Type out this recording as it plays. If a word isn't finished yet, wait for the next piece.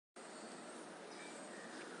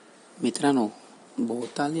मित्रांनो,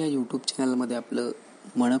 भोवताल या यूट्यूब चॅनलमध्ये आपलं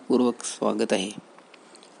मनपूर्वक स्वागत आहे.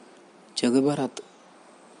 जगभरात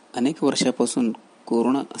अनेक वर्षापासून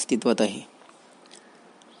कोरोना अस्तित्वात आहे.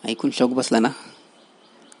 ऐकून शॉक बसला ना?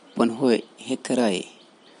 पण होय, हे खरं आहे.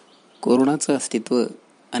 कोरोनाचं अस्तित्व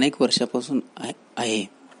अनेक वर्षापासून आहे.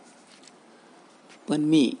 पण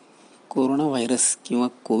मी कोरोना व्हायरस किंवा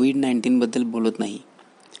कोविड-19 बोलत नाही.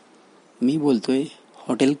 मी बोलतोय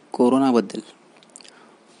हॉटेल कोरोनाबद्दल.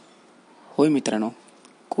 होय मित्रांनो,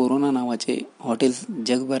 कोरोना नावाचे हॉटेल्स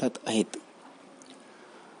जगभरात आहेत.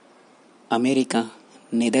 America,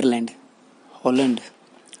 Netherland, Holland,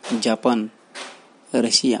 Japan,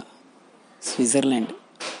 Russia, Switzerland,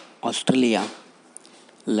 Australia,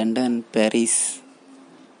 London, Paris,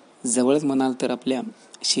 जवळच म्हणाल तर आपल्या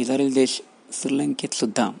शेजारील देश श्रीलंकेत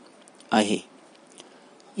सुद्धा आहे.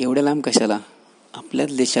 एवढ्या लांब कशाला?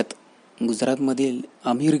 आपल्याच देशात गुजरातमधील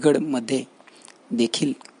अमीरगडमध्ये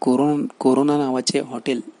देखील कोरोना नावाचे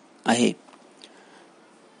हॉटेल आहे.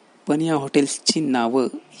 पण या हॉटेल्सची नावं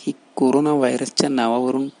ही कोरोना व्हायरसच्या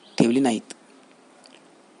नावावरून ठेवली नाहीत.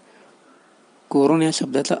 कोरोना या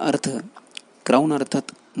शब्दाचा अर्थ क्राऊन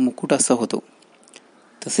अर्थात मुकुट असा होतो.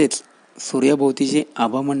 तसेच सूर्याभोवती जे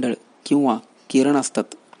आभामंडळ किंवा किरण असतात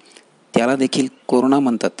त्याला देखील कोरोना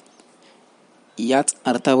म्हणतात. याच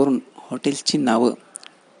अर्थावरून हॉटेल्सची नावं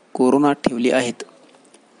कोरोना ठेवली आहेत.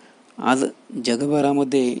 आज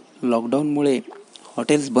जगभरामध्ये लॉकडाऊनमुळे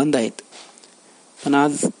हॉटेल्स बंद आहेत. पण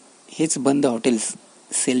आज हेच बंद हॉटेल्स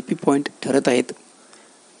सेल्फी पॉईंट ठरत आहेत,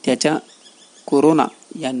 त्याच्या कोरोना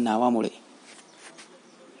या नावामुळे.